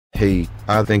Hey,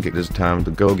 I think it is time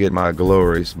to go get my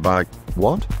glorious bike.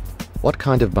 What? What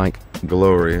kind of bike?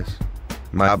 Glorious.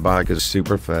 My bike is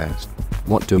super fast.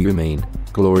 What do you mean,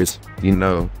 glorious? You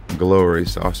know,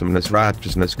 glorious, awesomeness,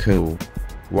 righteousness, cool.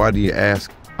 Why do you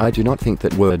ask? I do not think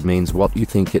that word means what you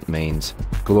think it means.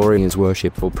 Glory is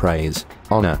worshipful praise,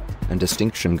 honor, and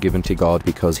distinction given to God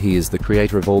because He is the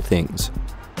creator of all things.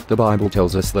 The Bible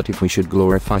tells us that if we should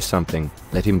glorify something,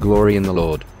 let him glory in the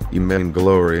Lord. You mean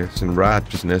glorious and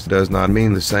righteousness does not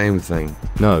mean the same thing.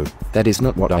 No, that is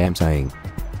not what I am saying.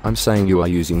 I'm saying you are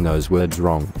using those words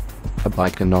wrong. A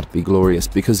bike cannot be glorious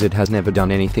because it has never done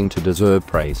anything to deserve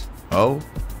praise. Oh?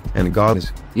 And God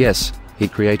is? Yes, He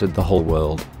created the whole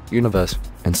world, universe,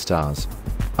 and stars.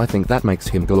 I think that makes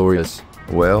Him glorious.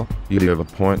 Well, you do have a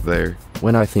point there.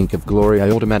 When I think of glory,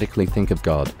 I automatically think of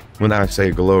God. When I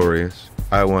say glorious,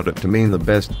 I want it to mean the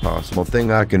best possible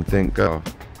thing I can think of.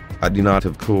 I do not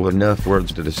have cool enough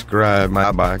words to describe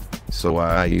my bike, so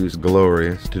I use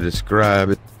glorious to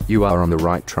describe it. You are on the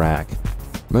right track.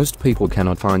 Most people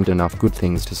cannot find enough good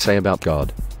things to say about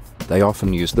God. They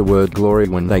often use the word glory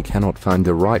when they cannot find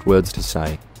the right words to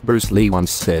say. Bruce Lee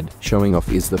once said, showing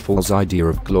off is the fool's idea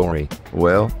of glory.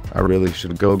 Well, I really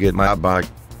should go get my bike.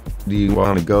 Do you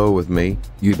want to go with me?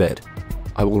 You bet.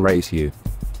 I will race you.